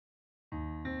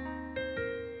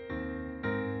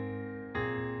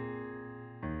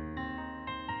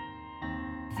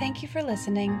Thank you for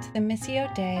listening to the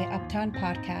Missio Dei Uptown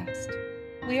podcast.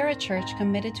 We are a church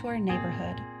committed to our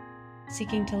neighborhood,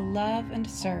 seeking to love and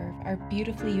serve our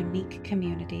beautifully unique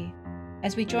community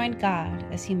as we join God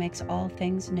as He makes all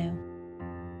things new.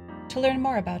 To learn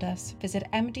more about us, visit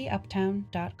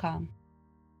mduptown.com.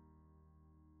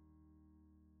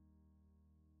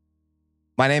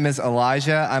 My name is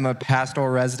Elijah. I'm a pastoral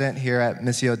resident here at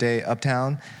Missio Dei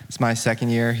Uptown. It's my second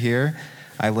year here.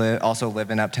 I also live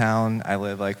in Uptown. I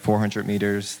live like 400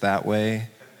 meters that way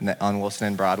on Wilson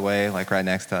and Broadway, like right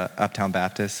next to Uptown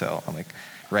Baptist. So I'm like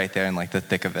right there in like the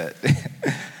thick of it.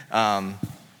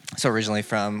 So originally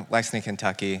from Lexington,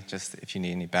 Kentucky, just if you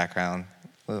need any background,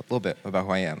 a little bit about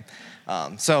who I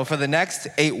am. So for the next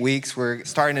 8 weeks, we're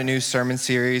starting a new sermon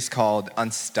series called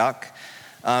Unstuck.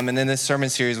 And in this sermon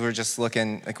series, we're just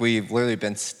looking, like we've literally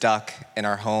been stuck in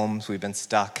our homes. We've been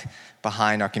stuck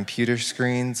behind our computer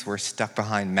screens. We're stuck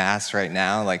behind masks right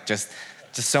now. Like just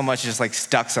so much just like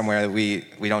stuck somewhere that we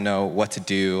don't know what to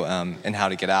do and how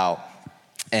to get out.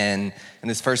 And in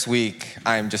this first week,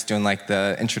 I'm just doing like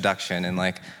the introduction and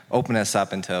like open us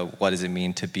up into what does it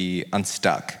mean to be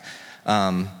unstuck.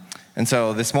 And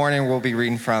so this morning we'll be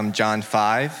reading from John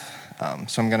 5.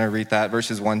 So I'm going to read that,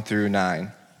 verses 1 through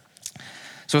 9.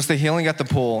 So it's the healing at the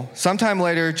pool. Sometime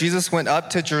later, Jesus went up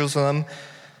to Jerusalem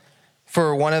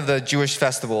for one of the Jewish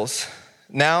festivals.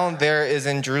 Now there is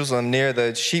in Jerusalem near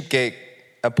the Sheep Gate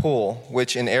a pool,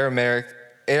 which in Aramaic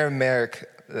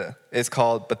is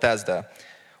called Bethesda,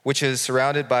 which is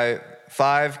surrounded by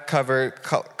 5 covered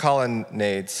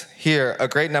colonnades. Here, a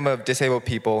great number of disabled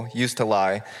people used to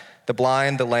lie, the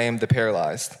blind, the lame, the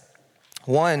paralyzed.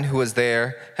 One who was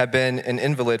there had been an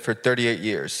invalid for 38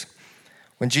 years.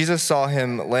 When Jesus saw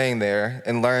him laying there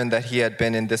and learned that he had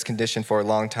been in this condition for a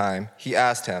long time, he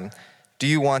asked him, "Do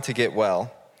you want to get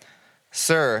well?"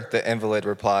 "Sir," the invalid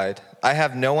replied, "I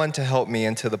have no one to help me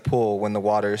into the pool when the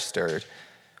water is stirred.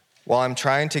 While I'm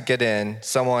trying to get in,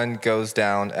 someone goes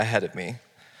down ahead of me."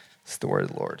 It's the word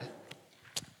of the Lord.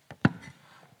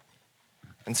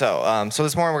 And so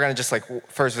this morning we're going to just like,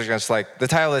 first we're going to just like, the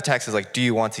title of the text is like, do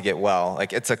you want to get well?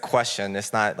 Like it's a question.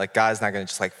 It's not like, God's not going to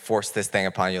just like force this thing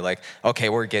upon you. Like, okay,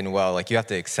 we're getting well. Like you have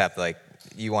to accept like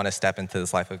you want to step into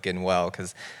this life of getting well.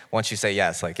 Because once you say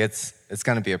yes, like it's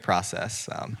going to be a process.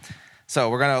 So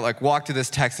we're going to like walk through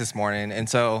this text this morning. And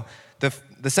so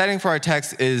the setting for our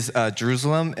text is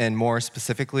Jerusalem, and more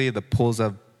specifically the pools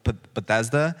of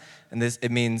Bethesda. And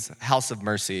it means house of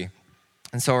mercy.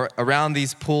 And so around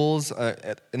these pools,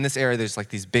 in this area, there's like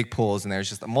these big pools, and there's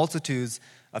just multitudes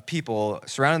of people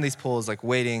surrounding these pools, like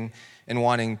waiting and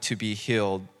wanting to be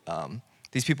healed.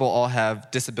 These people all have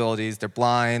disabilities. They're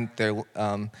blind, they're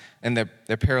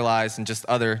paralyzed, and just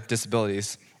other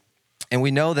disabilities. And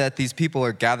we know that these people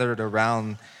are gathered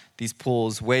around these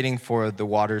pools, waiting for the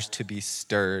waters to be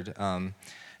stirred.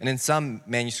 And in some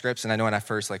manuscripts, and I know when I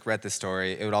first like read this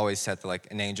story, it would always say that like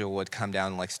an angel would come down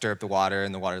and like stir up the water,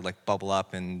 and the water would like bubble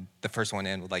up, and the first one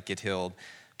in would like get healed.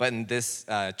 But in this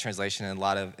translation,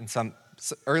 in some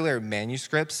earlier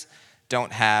manuscripts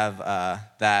don't have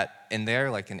that in there,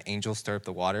 like an angel stir up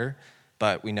the water.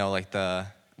 But we know like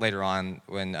later on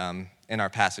when in our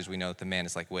passage, we know that the man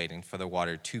is like waiting for the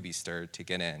water to be stirred to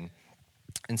get in.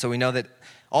 And so we know that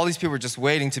all these people are just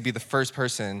waiting to be the first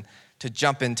person to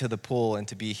jump into the pool and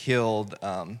to be healed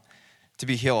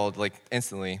like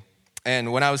instantly.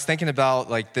 And when I was thinking about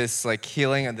like this like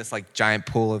healing and this like giant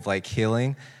pool of like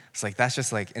healing, it's like that's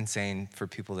just like insane for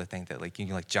people to think that like you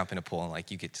can like jump in a pool and like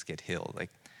you could just get healed.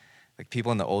 Like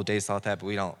people in the old days thought that, but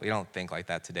we don't think like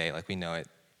that today. Like we know it.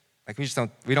 Like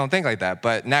we don't think like that.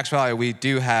 But in actuality, we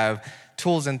do have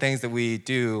tools and things that we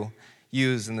do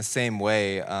use in the same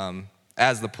way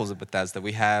as the pools of Bethesda.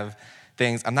 We have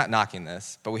things, I'm not knocking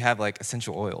this, but we have like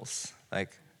essential oils.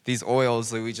 Like these oils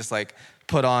that we just like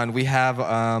put on. We have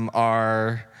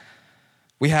the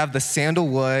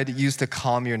sandalwood used to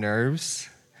calm your nerves,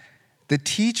 the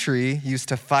tea tree used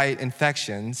to fight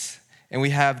infections, and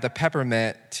we have the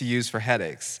peppermint to use for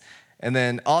headaches. And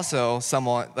then also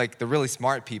someone, like the really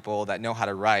smart people that know how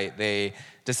to write, they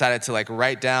decided to like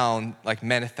write down like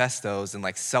manifestos and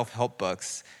like self-help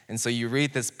books. And so you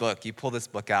read this book, you pull this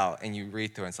book out and you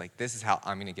read through it, and it's like, this is how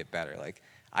I'm gonna get better. Like,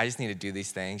 I just need to do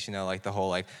these things, like the whole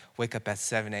like wake up at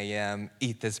 7 a.m.,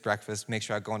 eat this breakfast, make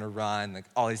sure I go on a run. Like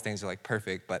all these things are like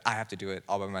perfect, but I have to do it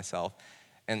all by myself.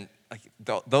 And like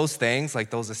those things,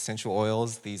 like those essential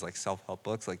oils, these like self-help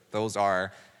books, like those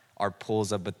are our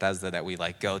pools of Bethesda that we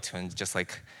like go to, and just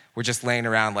like we're just laying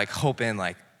around like hoping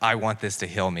like I want this to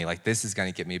heal me, like this is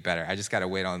gonna get me better. I just gotta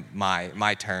wait on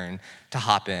my turn to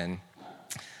hop in.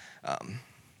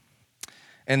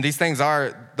 And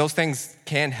those things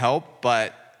can help,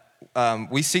 but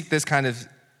we seek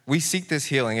this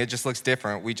healing. It just looks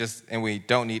different. We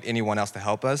don't need anyone else to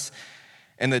help us.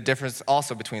 And the difference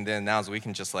also between then and now is we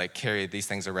can just like carry these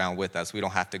things around with us. We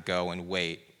don't have to go and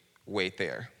wait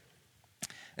there.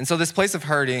 And so this place of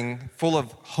hurting, full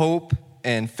of hope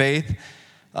and faith,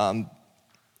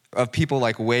 of people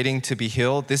like waiting to be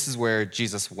healed, this is where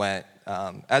Jesus went.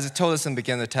 As it told us in the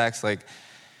beginning of the text, like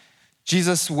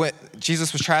Jesus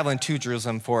was traveling to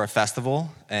Jerusalem for a festival,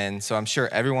 and so I'm sure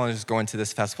everyone was going to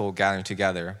this festival, gathering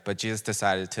together, but Jesus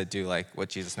decided to do like what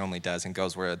Jesus normally does and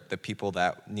goes where the people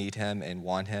that need him and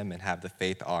want him and have the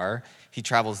faith are. He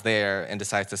travels there and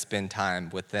decides to spend time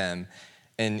with them,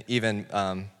 and even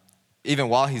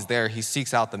while he's there, he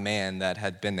seeks out the man that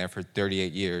had been there for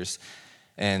 38 years.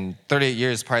 And 38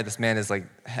 years, probably this man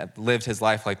had lived his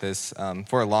life like this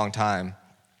for a long time.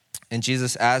 And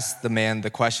Jesus asked the man the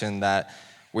question that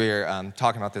we're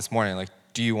talking about this morning, like,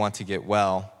 do you want to get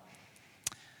well?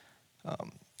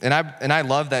 And I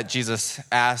love that Jesus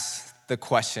asked the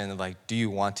question of like, do you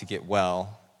want to get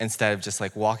well? Instead of just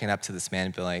like walking up to this man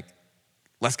and be like,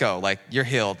 let's go, like, you're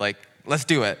healed, like, let's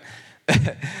do it.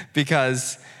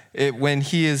 Because when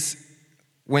he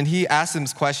asks him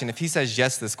this question, if he says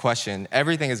yes to this question,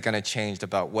 everything is going to change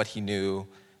about what he knew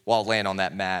while laying on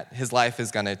that mat. His life is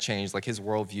going to change. Like his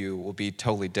worldview will be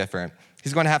totally different.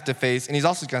 He's going to have to face, and he's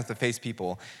also going to have to face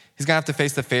people. He's going to have to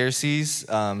face the Pharisees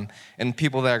and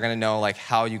people that are going to know like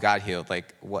how you got healed.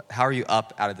 Like how are you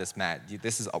up out of this mat?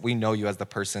 We know you as the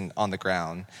person on the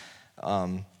ground.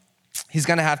 He's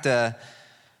going to have to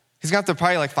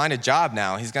probably like find a job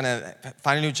now. He's gonna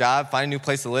find a new job, find a new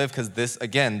place to live, because this,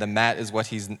 again, the mat is what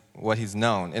he's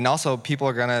known. And also people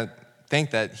are gonna think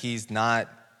that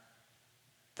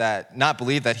not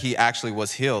believe that he actually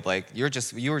was healed. Like you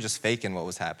were just faking what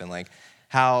was happening. Like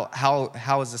how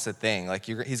is this a thing? Like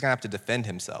he's gonna have to defend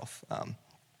himself. And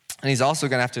he's also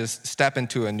gonna have to step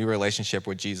into a new relationship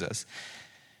with Jesus.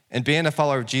 And being a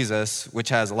follower of Jesus, which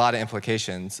has a lot of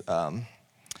implications,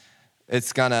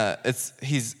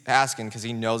 he's asking because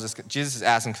he knows this. Jesus is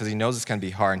asking because he knows it's going to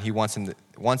be hard, and he wants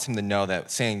him to know that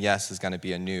saying yes is going to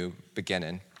be a new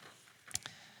beginning.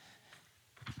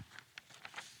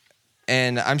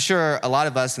 And I'm sure a lot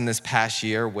of us in this past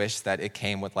year wish that it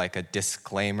came with like a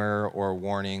disclaimer or a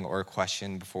warning or a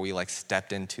question before we like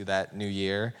stepped into that new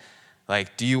year.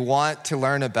 Like, do you want to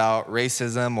learn about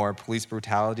racism or police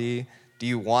brutality? Do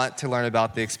you want to learn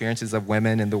about the experiences of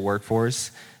women in the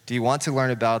workforce? Do you want to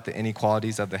learn about the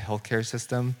inequalities of the healthcare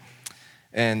system?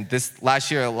 And this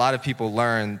last year, a lot of people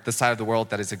learned the side of the world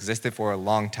that has existed for a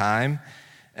long time.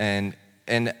 And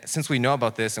since we know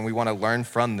about this and we want to learn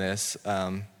from this,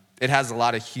 it has a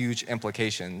lot of huge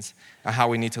implications on how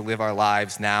we need to live our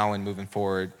lives now and moving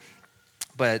forward.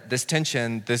 But this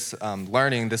tension, this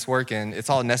learning, this working, it's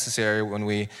all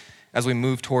necessary as we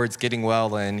move towards getting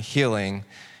well and healing.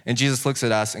 And Jesus looks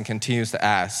at us and continues to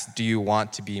ask, do you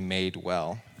want to be made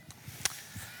well?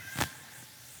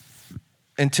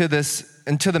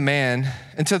 The man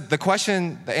answers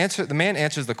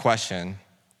the question,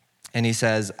 and he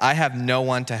says, I have no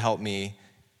one to help me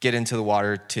get into the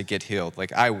water to get healed.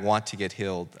 Like, I want to get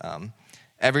healed.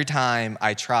 Every time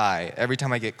I try, every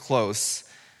time I get close,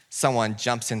 someone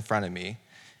jumps in front of me.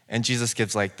 And Jesus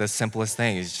gives like the simplest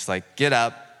thing. He's just like, get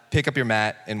up, pick up your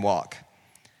mat, and walk.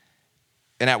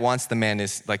 And at once the man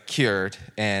is like cured.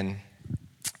 And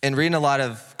reading a lot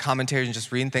of commentaries and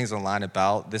just reading things online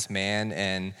about this man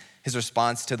and his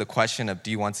response to the question of, do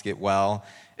you want to get well?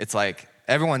 It's like,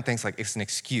 everyone thinks like it's an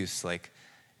excuse. Like,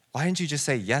 why didn't you just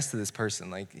say yes to this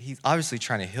person? Like, he's obviously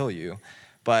trying to heal you.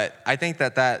 But I think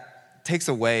that takes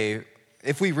away,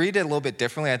 if we read it a little bit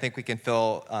differently, I think we can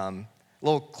feel a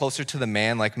little closer to the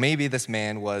man. Like maybe this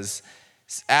man was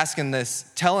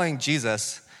telling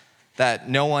Jesus that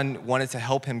no one wanted to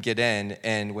help him get in.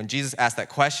 And when Jesus asked that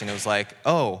question, it was like,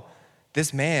 oh,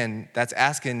 this man that's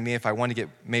asking me if I want to get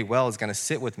made well is going to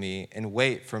sit with me and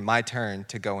wait for my turn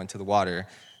to go into the water.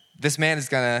 This man is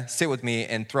going to sit with me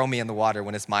and throw me in the water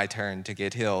when it's my turn to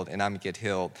get healed, and I'm going to get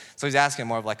healed. So he's asking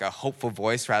more of like a hopeful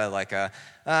voice rather like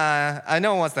I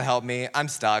no one wants to help me. I'm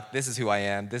stuck. This is who I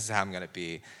am. This is how I'm going to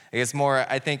be. It's more,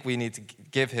 I think we need to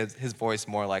give his voice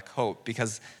more like hope,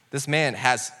 because this man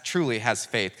truly has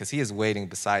faith, because he is waiting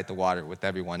beside the water with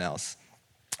everyone else.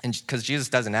 And because Jesus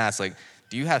doesn't ask, like,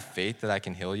 do you have faith that I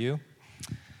can heal you?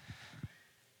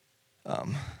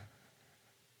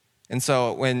 And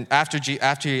so after he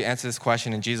answers this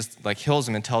question and Jesus like heals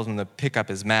him and tells him to pick up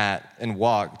his mat and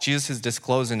walk, Jesus is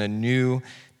disclosing a new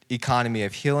economy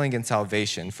of healing and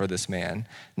salvation for this man,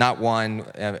 not one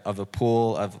of a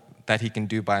pool that he couldn't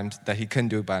do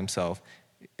by himself.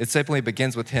 It simply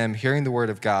begins with him hearing the word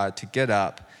of God to get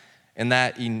up, and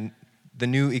that the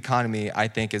new economy, I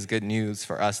think, is good news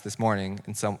for us this morning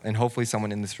and hopefully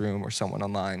someone in this room or someone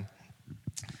online.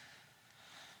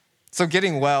 So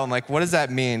getting well, like, what does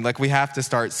that mean? Like, we have to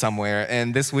start somewhere.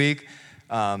 And this week,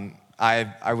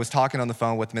 I was talking on the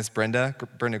phone with Miss Brenda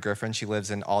Griffin. She lives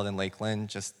in Alden, Lakeland,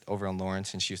 just over in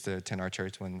Lawrence, and she used to attend our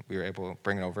church when we were able to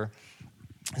bring it over.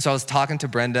 So I was talking to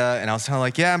Brenda, and I was telling her,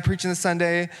 like, yeah, I'm preaching this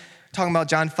Sunday, talking about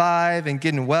John 5 and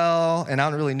getting well, and I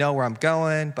don't really know where I'm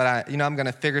going, but I'm going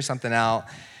to figure something out.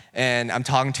 And I'm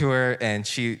talking to her, and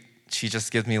she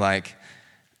just gives me like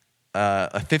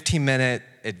a 15-minute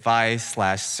advice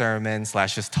 / sermon /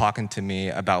 just talking to me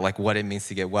about like what it means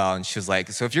to get well. And she was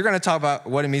like, so if you're going to talk about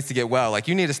what it means to get well, like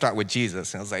you need to start with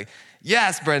Jesus. And I was like,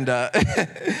 yes, Brenda.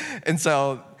 And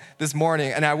so this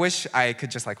morning, and I wish I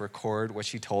could just like record what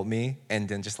she told me and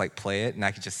then just like play it and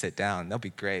I could just sit down. That'd be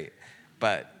great.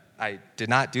 But I did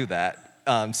not do that.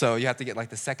 So you have to get like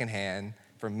the second hand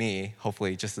from me,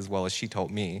 hopefully just as well as she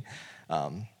told me.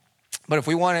 But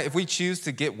if we choose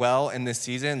to get well in this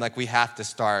season, like we have to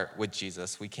start with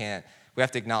Jesus. We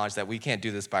have to acknowledge that we can't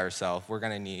do this by ourselves. We're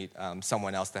gonna need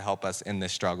someone else to help us in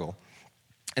this struggle,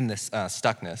 in this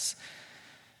stuckness.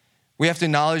 We have to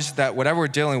acknowledge that whatever we're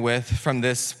dealing with from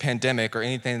this pandemic or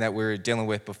anything that we were dealing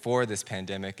with before this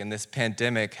pandemic, and this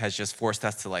pandemic has just forced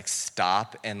us to like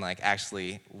stop and like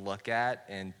actually look at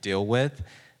and deal with,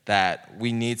 that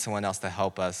we need someone else to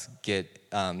help us get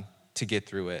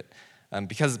through it.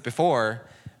 Because before,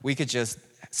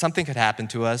 something could happen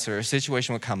to us or a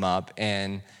situation would come up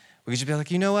and we could just be like,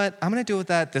 you know what, I'm gonna deal with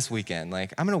that this weekend.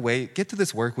 Like, I'm gonna wait, get through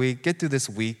this work week, get through this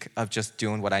week of just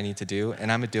doing what I need to do,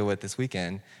 and I'm gonna deal with it this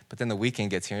weekend. But then the weekend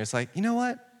gets here and it's like, you know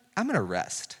what, I'm gonna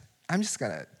rest. I'm just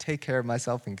gonna take care of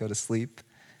myself and go to sleep,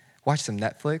 watch some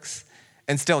Netflix,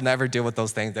 and still never deal with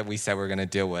those things that we said we're gonna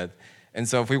deal with. And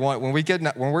so when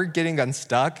we're getting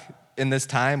unstuck in this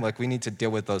time, like we need to deal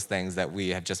with those things that we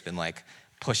have just been like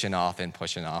pushing off.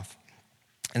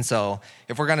 And so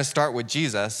if we're gonna start with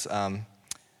Jesus,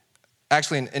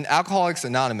 actually in Alcoholics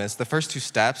Anonymous, the first 2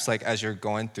 steps, like as you're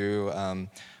going through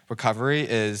recovery,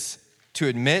 is to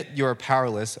admit you're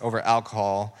powerless over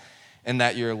alcohol and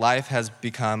that your life has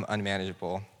become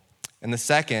unmanageable. And the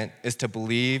second is to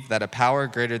believe that a power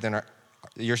greater than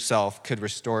yourself could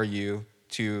restore you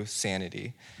to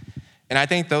sanity. And I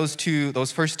think those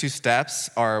first 2 steps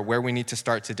are where we need to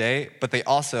start today, but they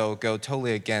also go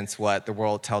totally against what the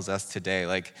world tells us today.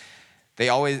 Like,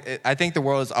 I think the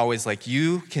world is always like,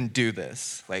 you can do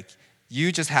this. Like,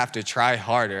 you just have to try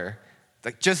harder.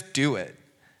 Like, just do it.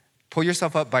 Pull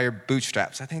yourself up by your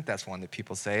bootstraps. I think that's one that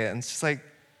people say. And it's just like,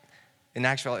 in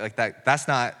actuality, like that's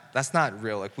not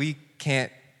real. Like, we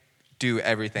can't do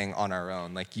everything on our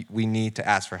own. Like, we need to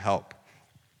ask for help.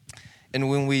 And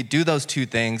when we do those 2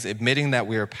 things, admitting that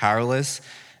we are powerless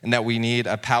and that we need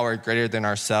a power greater than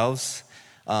ourselves,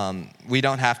 we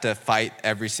don't have to fight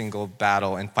every single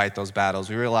battle and fight those battles.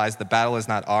 We realize the battle is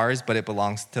not ours, but it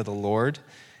belongs to the Lord.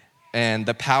 And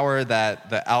the power that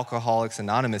the Alcoholics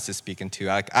Anonymous is speaking to,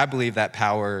 I believe that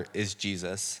power is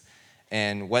Jesus.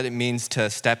 And what it means to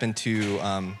step into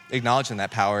acknowledging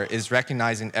that power is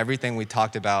recognizing everything we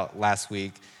talked about last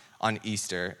week on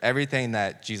Easter, everything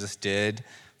that Jesus did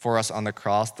for us on the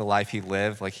cross, the life he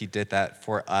lived, like he did that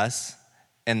for us.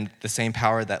 And the same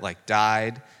power that like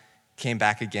died, came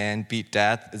back again, beat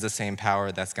death, is the same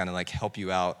power that's gonna like help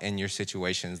you out in your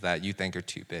situations that you think are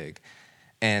too big.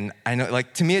 And I know,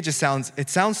 like, to me, it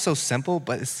sounds so simple,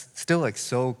 but it's still like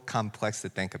so complex to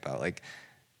think about. Like,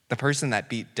 the person that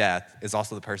beat death is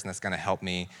also the person that's gonna help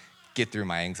me get through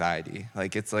my anxiety.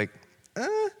 Like, it's like,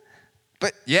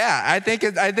 but yeah, I think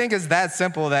it's that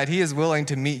simple, that he is willing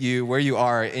to meet you where you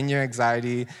are in your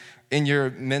anxiety, in your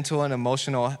mental and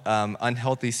emotional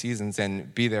unhealthy seasons,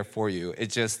 and be there for you.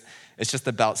 It's just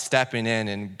about stepping in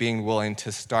and being willing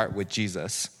to start with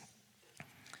Jesus.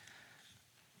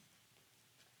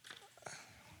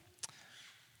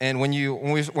 And when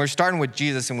we're starting with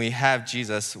Jesus and we have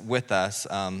Jesus with us,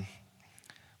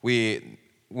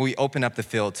 we open up the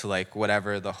field to like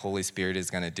whatever the Holy Spirit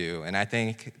is going to do. And I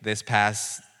think this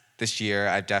year,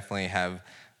 I definitely have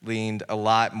leaned a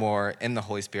lot more in the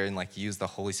Holy Spirit and like used the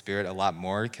Holy Spirit a lot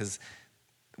more, because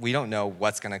we don't know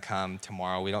what's going to come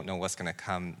tomorrow. We don't know what's going to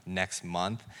come next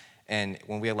month. And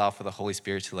when we allow for the Holy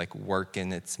Spirit to like work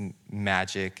in its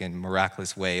magic and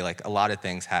miraculous way, like a lot of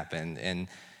things happen, and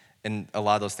a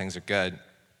lot of those things are good.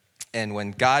 And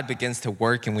when God begins to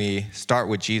work and we start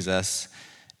with Jesus,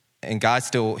 and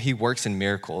he works in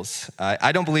miracles.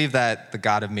 I don't believe that the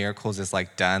God of miracles is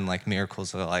like done, like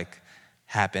miracles are like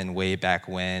happen way back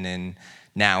when, and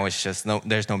now it's just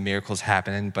there's no miracles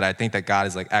happening. But I think that God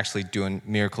is like actually doing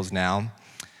miracles now.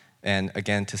 And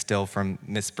again, to steal from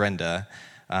Miss Brenda,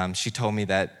 she told me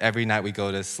that every night we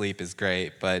go to sleep is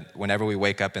great, but whenever we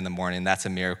wake up in the morning, that's a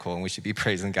miracle, and we should be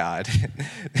praising God.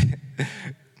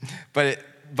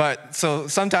 But so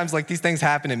sometimes like these things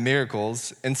happen in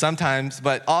miracles, and sometimes,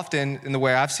 but often in the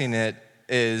way I've seen it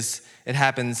is it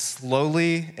happens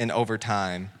slowly and over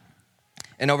time.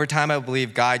 And over time, I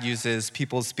believe God uses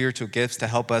people's spiritual gifts to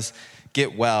help us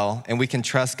get well, and we can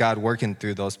trust God working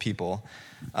through those people.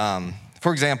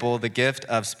 For example, the gift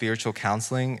of spiritual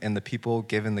counseling and the people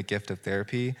given the gift of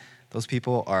therapy, those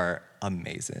people are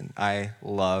amazing. I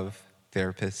love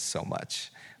therapists so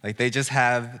much. Like they just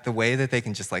have the way that they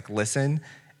can just like listen,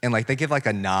 and like they give like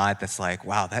a nod that's like,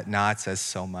 wow, that nod says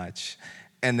so much.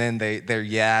 And then their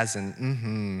yes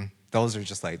and those are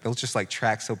just like, they'll just like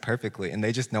track so perfectly, and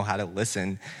they just know how to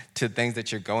listen to things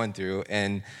that you're going through.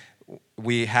 And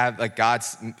we have like God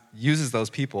uses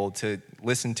those people to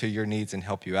listen to your needs and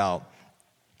help you out.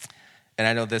 And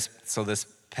I know this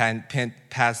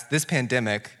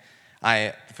pandemic,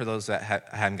 for those that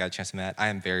haven't got a chance to meet, I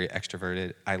am very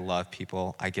extroverted. I love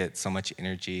people. I get so much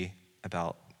energy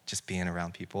about just being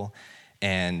around people.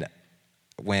 And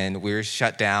when we were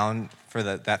shut down for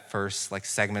that first like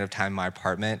segment of time in my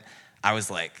apartment, I was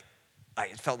like, I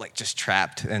felt like just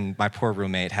trapped, and my poor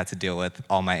roommate had to deal with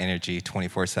all my energy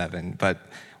 24/7, but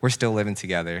we're still living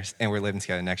together, and we're living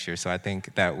together next year, so I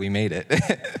think that we made it.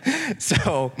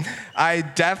 So I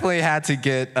definitely had to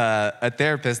get a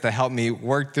therapist to help me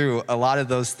work through a lot of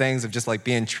those things of just like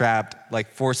being trapped,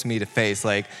 like forced me to face,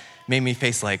 like made me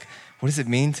face like, what does it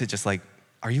mean to just like,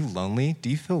 are you lonely? Do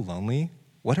you feel lonely?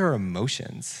 What are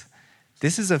emotions?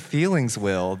 This is a feelings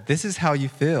wheel. This is how you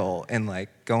feel. And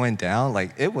like going down,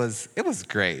 like it was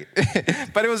great.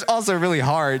 But it was also really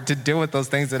hard to deal with those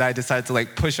things that I decided to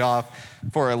like push off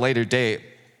for a later date.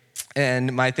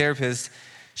 And my therapist,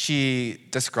 she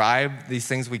described these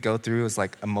things we go through as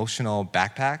like emotional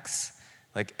backpacks.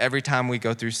 Like every time we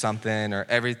go through something or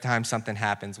every time something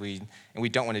happens, we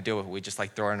don't want to deal with it, we just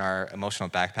like throw it in our emotional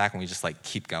backpack and we just like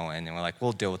keep going. And we're like,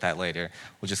 we'll deal with that later.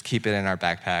 We'll just keep it in our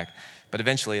backpack. But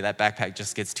eventually that backpack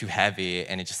just gets too heavy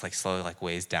and it just like slowly like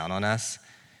weighs down on us.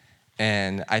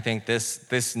 And I think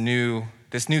this new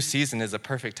season is a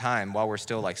perfect time while we're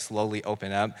still like slowly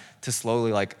open up to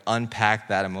slowly like unpack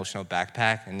that emotional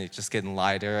backpack, and it's just getting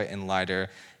lighter and lighter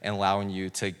and allowing you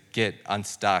to get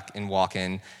unstuck and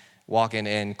walking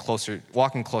closer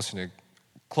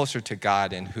to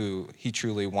God and who he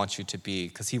truly wants you to be,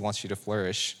 because he wants you to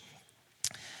flourish.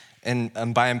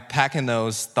 And by unpacking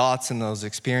those thoughts and those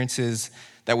experiences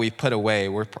that we put away,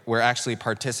 we're actually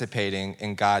participating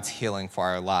in God's healing for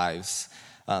our lives.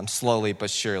 Slowly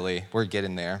but surely, we're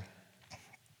getting there.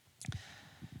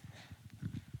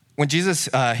 When Jesus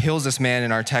heals this man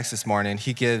in our text this morning,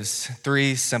 he gives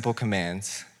 3 simple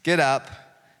commands. Get up,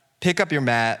 pick up your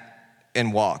mat,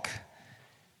 and walk.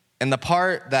 And the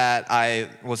part that I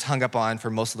was hung up on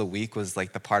for most of the week was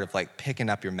like the part of like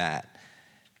picking up your mat.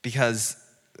 Because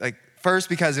it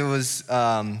was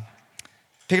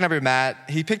picking up your mat.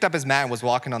 He picked up his mat and was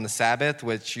walking on the Sabbath,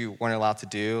 which you weren't allowed to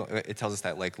do. It tells us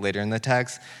that like later in the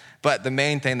text. But the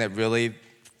main thing that really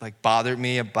like bothered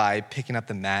me by picking up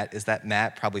the mat is that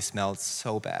mat probably smelled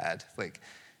so bad. Like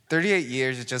 38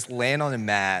 years of just laying on a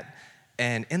mat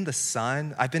and in the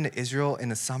sun. I've been to Israel in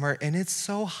the summer and it's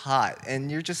so hot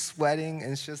and you're just sweating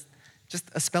and it's just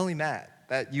a smelly mat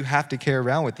that you have to carry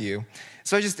around with you.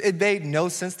 So it made no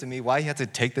sense to me why he had to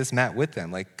take this mat with him.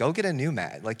 Like, go get a new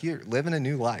mat. Like, you're living a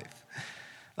new life.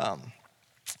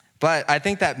 But I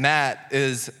think that mat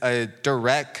is a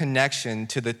direct connection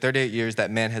to the 38 years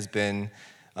that man has been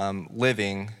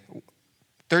living.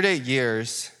 38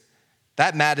 years,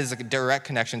 that mat is a direct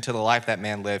connection to the life that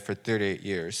man lived for 38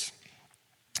 years.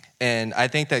 And I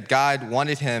think that God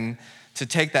wanted him to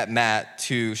take that mat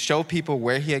to show people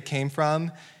where he had came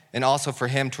from, and also for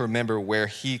him to remember where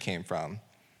he came from.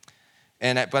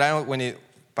 But I don't,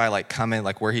 by like coming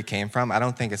like where he came from, I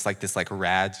don't think it's like this like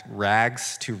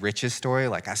rags to riches story.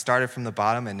 Like I started from the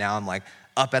bottom and now I'm like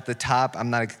up at the top. I'm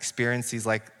not experiencing these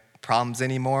like problems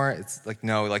anymore. It's like,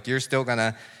 no, like you're still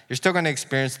gonna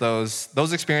experience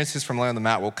those experiences from laying on the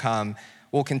mat will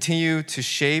continue to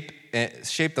shape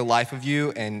the life of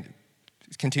you and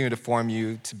continue to form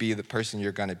you to be the person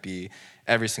you're gonna be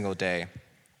every single day.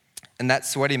 And that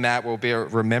sweaty mat will be a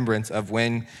remembrance of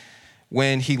when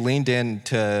he leaned in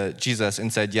to Jesus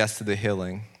and said yes to the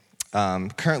healing.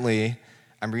 Currently,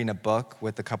 I'm reading a book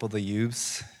with a couple of the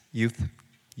youths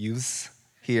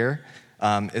here.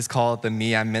 It's called The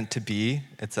Me I'm Meant to Be.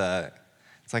 It's a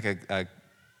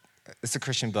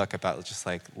Christian book about just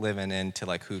like living into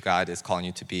like who God is calling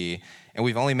you to be. And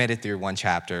we've only made it through one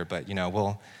chapter, but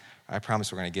I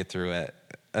promise we're going to get through it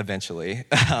eventually.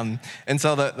 And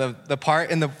so the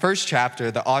part in the first chapter,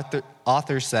 the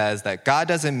author says that God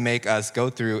doesn't make us go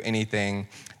through anything,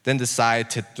 then decide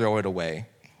to throw it away.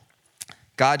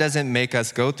 God doesn't make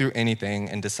us go through anything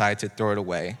and decide to throw it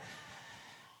away.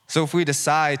 So if we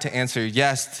decide to answer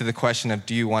yes to the question of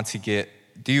do you want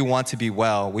to be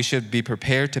well, we should be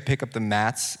prepared to pick up the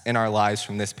mats in our lives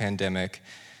from this pandemic.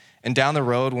 And down the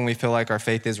road, when we feel like our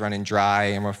faith is running dry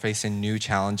and we're facing new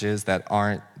challenges that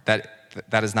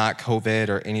is not COVID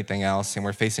or anything else, and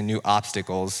we're facing new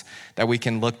obstacles, that we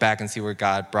can look back and see where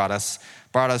God brought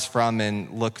us from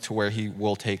and look to where he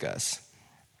will take us.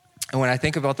 And when I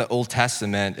think about the Old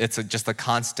Testament, it's just a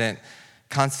constant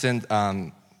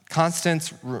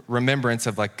remembrance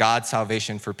of like God's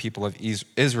salvation for people of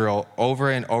Israel over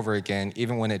and over again,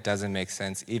 even when it doesn't make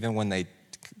sense, even when they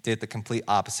did the complete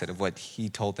opposite of what he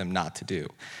told them not to do.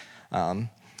 And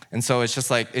so it's just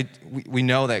like, we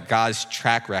know that God's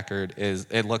track record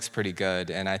it looks pretty good,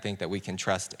 and I think that we can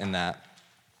trust in that.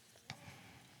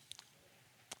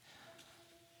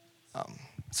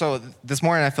 So this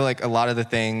morning, I feel like a lot of the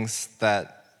things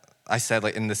that I said,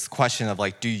 like in this question of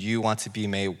like, do you want to be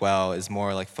made well, is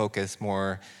more like focused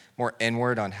more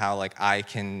inward on how like I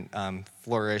can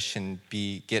flourish and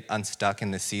get unstuck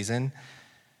in this season.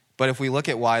 But if we look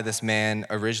at why this man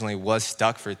originally was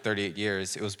stuck for 38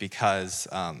 years, it was because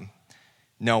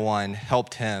no one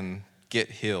helped him get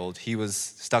healed. He was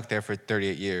stuck there for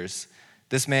 38 years.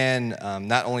 This man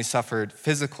not only suffered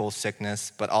physical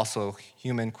sickness, but also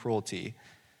human cruelty.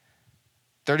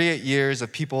 38 years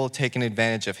of people taking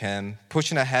advantage of him,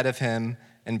 pushing ahead of him,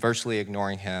 and virtually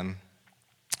ignoring him.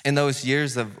 In those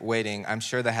years of waiting, I'm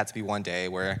sure there had to be one day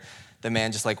where the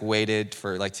man just like waited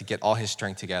for like to get all his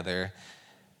strength together.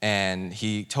 And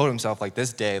he told himself like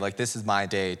this day, like this is my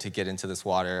day to get into this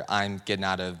water. I'm getting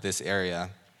out of this area.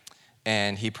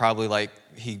 And he probably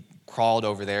he crawled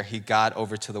over there. He got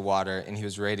over to the water and he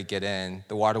was ready to get in.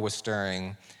 The water was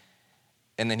stirring.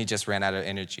 And then he just ran out of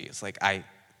energy. It's like,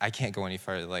 I can't go any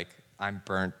further. Like I'm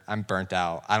burnt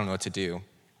out. I don't know what to do.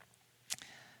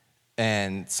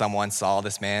 And someone saw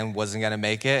this man wasn't gonna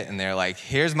make it, and they're like,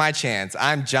 here's my chance.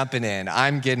 I'm jumping in.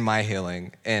 I'm getting my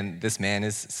healing. And this man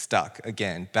is stuck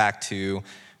again, back to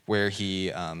where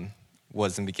he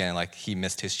was in the beginning. Like he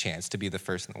missed his chance to be the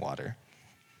first in the water.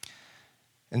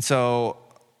 And so,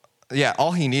 yeah,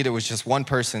 all he needed was just one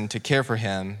person to care for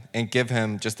him and give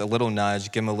him just a little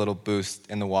nudge, give him a little boost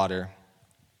in the water.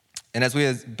 And as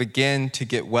we begin to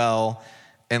get well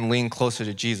and lean closer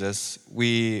to Jesus,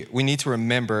 we need to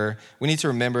remember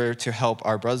to help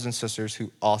our brothers and sisters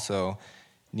who also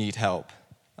need help.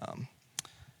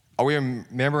 Are we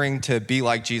remembering to be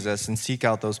like Jesus and seek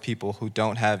out those people who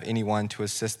don't have anyone to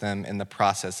assist them in the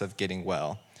process of getting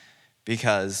well?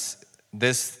 Because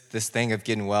this thing of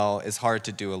getting well is hard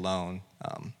to do alone.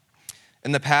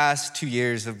 In the past 2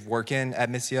 years of working at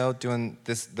Missio, doing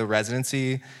the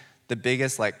residency, the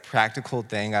biggest like practical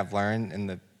thing I've learned,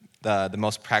 and the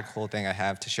most practical thing I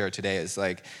have to share today is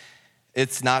like,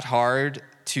 it's not hard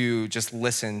to just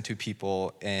listen to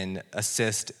people and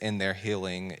assist in their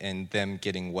healing and them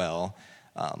getting well.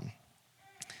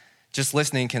 Just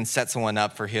listening can set someone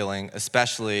up for healing,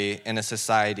 especially in a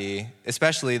society,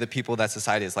 especially the people that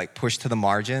society is like pushed to the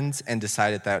margins and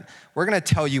decided that we're gonna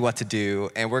tell you what to do,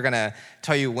 and we're gonna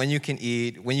tell you when you can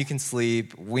eat, when you can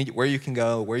sleep, where you can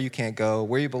go, where you can't go,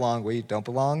 where you belong, where you don't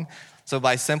belong. So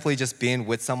by simply just being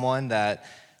with someone that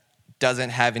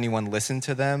doesn't have anyone listen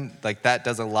to them, like that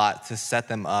does a lot to set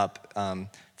them up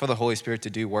for the Holy Spirit to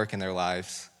do work in their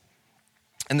lives.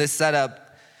 And this setup,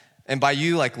 and by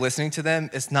you like listening to them,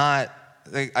 it's not,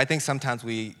 like, I think sometimes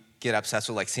we get obsessed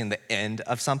with like seeing the end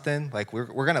of something. Like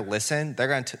we're gonna listen,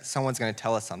 someone's gonna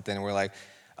tell us something, and we're like,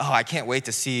 oh, I can't wait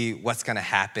to see what's gonna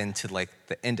happen to like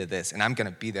the end of this, and I'm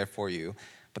gonna be there for you.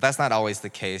 But that's not always the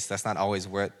case. That's not always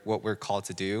what we're called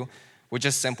to do. We're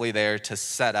just simply there to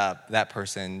set up that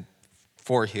person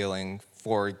for healing,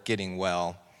 for getting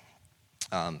well.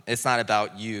 It's not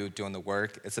about you doing the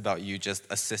work. It's about you just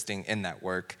assisting in that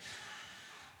work.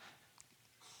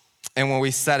 And when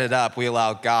we set it up, we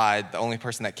allow God, the only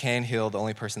person that can heal, the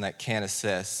only person that can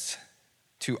assist,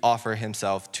 to offer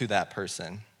himself to that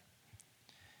person.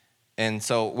 And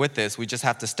so with this, we just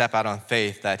have to step out on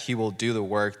faith that he will do the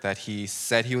work that he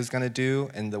said he was going to do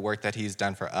and the work that he's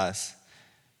done for us.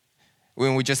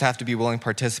 When we just have to be willing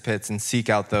participants and seek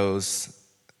out those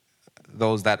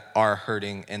that are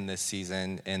hurting in this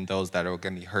season and those that are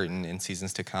going to be hurting in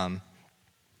seasons to come.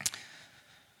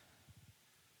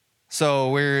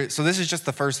 So this is just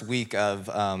the first week of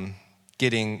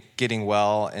getting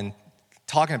well and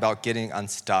talking about getting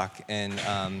unstuck. And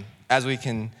as we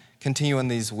can continuing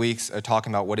these weeks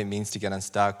talking about what it means to get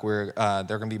unstuck. They're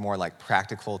going to be more like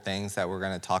practical things that we're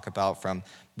going to talk about, from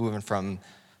moving from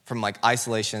like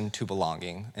isolation to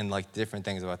belonging, and like different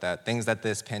things about that. Things that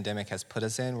this pandemic has put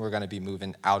us in, we're going to be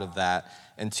moving out of that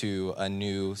into a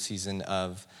new season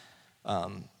of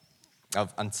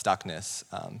unstuckness.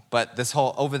 But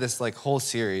over this like whole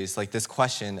series, like this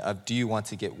question of do you want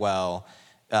to get well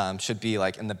should be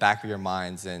like in the back of your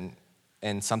minds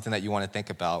and something that you want to think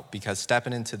about, because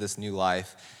stepping into this new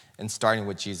life and starting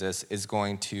with Jesus is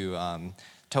going to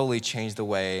totally change the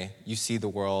way you see the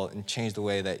world, and change the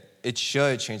way that it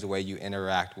should change the way you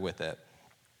interact with it.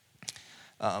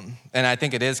 And I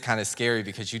think it is kind of scary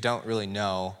because you don't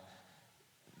know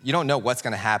what's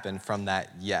going to happen from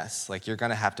that yes. Like, you're going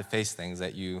to have to face things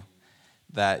that you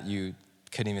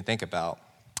couldn't even think about.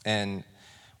 And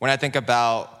when I think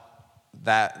about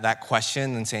that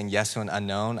question and saying yes to an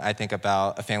unknown, I think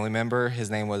about a family member.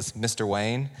 His name was Mr.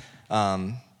 Wayne.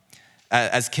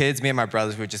 As kids, me and my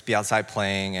brothers would just be outside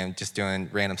playing and just doing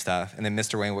random stuff. And then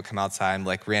Mr. Wayne would come outside and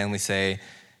like randomly say,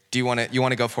 you want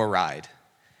to go for a ride?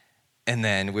 And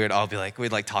then we would all be like,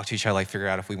 we'd like talk to each other, like figure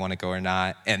out if we want to go or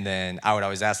not. And then I would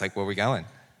always ask, like, where are we going?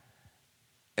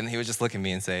 And he would just look at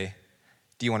me and say,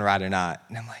 do you want to ride or not?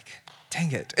 And I'm like,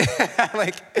 dang it.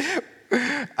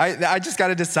 I just got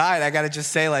to decide. I got to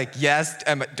just say like, yes.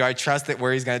 Do I trust that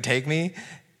where he's going to take me?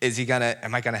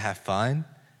 Am I going to have fun?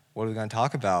 What are we going to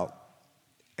talk about?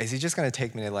 Is he just going to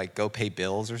take me to like go pay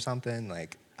bills or something?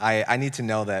 Like, I need to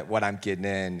know that what I'm getting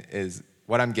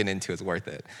into is worth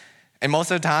it. And most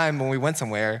of the time when we went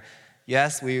somewhere,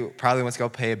 yes, we probably went to go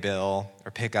pay a bill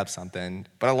or pick up something.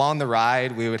 But along the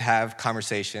ride, we would have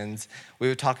conversations. We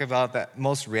would talk about the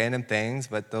most random things,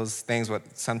 but those things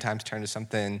would sometimes turn to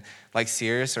something like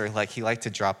serious, or like he liked to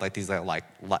drop like these little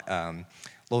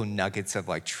nuggets of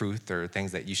like truth, or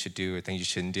things that you should do or things you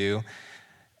shouldn't do.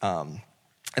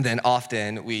 And then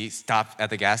often we stopped at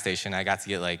the gas station. I got to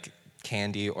get like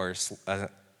candy or a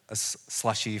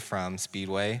slushie from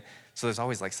Speedway. So there's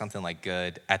always like something like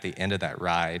good at the end of that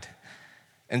ride.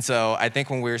 And so I think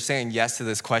when we're saying yes to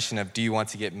this question of do you want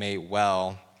to get made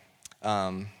well,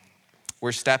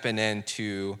 we're stepping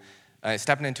into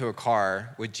a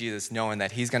car with Jesus, knowing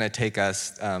that he's going to take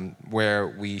us where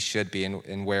we should be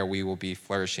and where we will be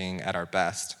flourishing at our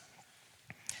best.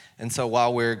 And so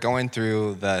while we're going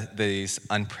through these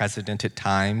unprecedented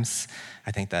times,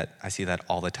 I think that I see that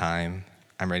all the time.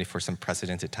 I'm ready for some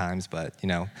precedented times, but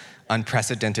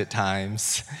unprecedented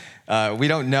times. We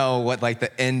don't know what like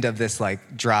the end of this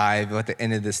like drive, what the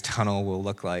end of this tunnel will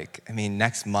look like. I mean,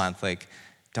 next month, like,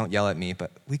 don't yell at me,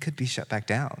 but we could be shut back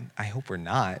down. I hope we're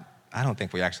not. I don't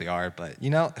think we actually are, but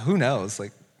who knows?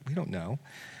 Like, we don't know.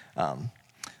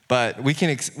 But we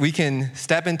can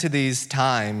step into these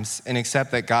times and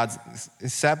accept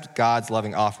God's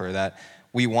loving offer that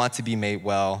we want to be made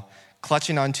well,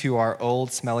 clutching onto our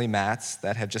old smelly mats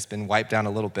that have just been wiped down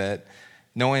a little bit,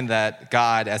 knowing that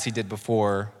God, as he did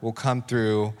before, will come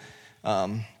through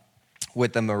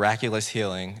with the miraculous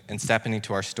healing and stepping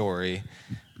into our story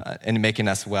and making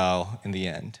us well in the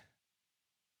end.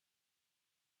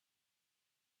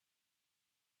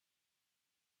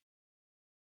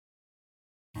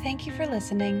 Thank you for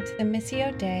listening to the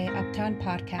Missio Dei Uptown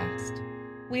podcast.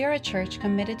 We are a church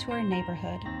committed to our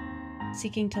neighborhood,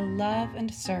 seeking to love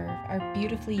and serve our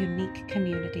beautifully unique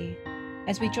community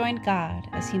as we join God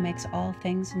as he makes all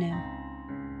things new.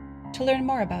 To learn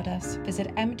more about us, visit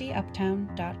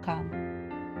mduptown.com.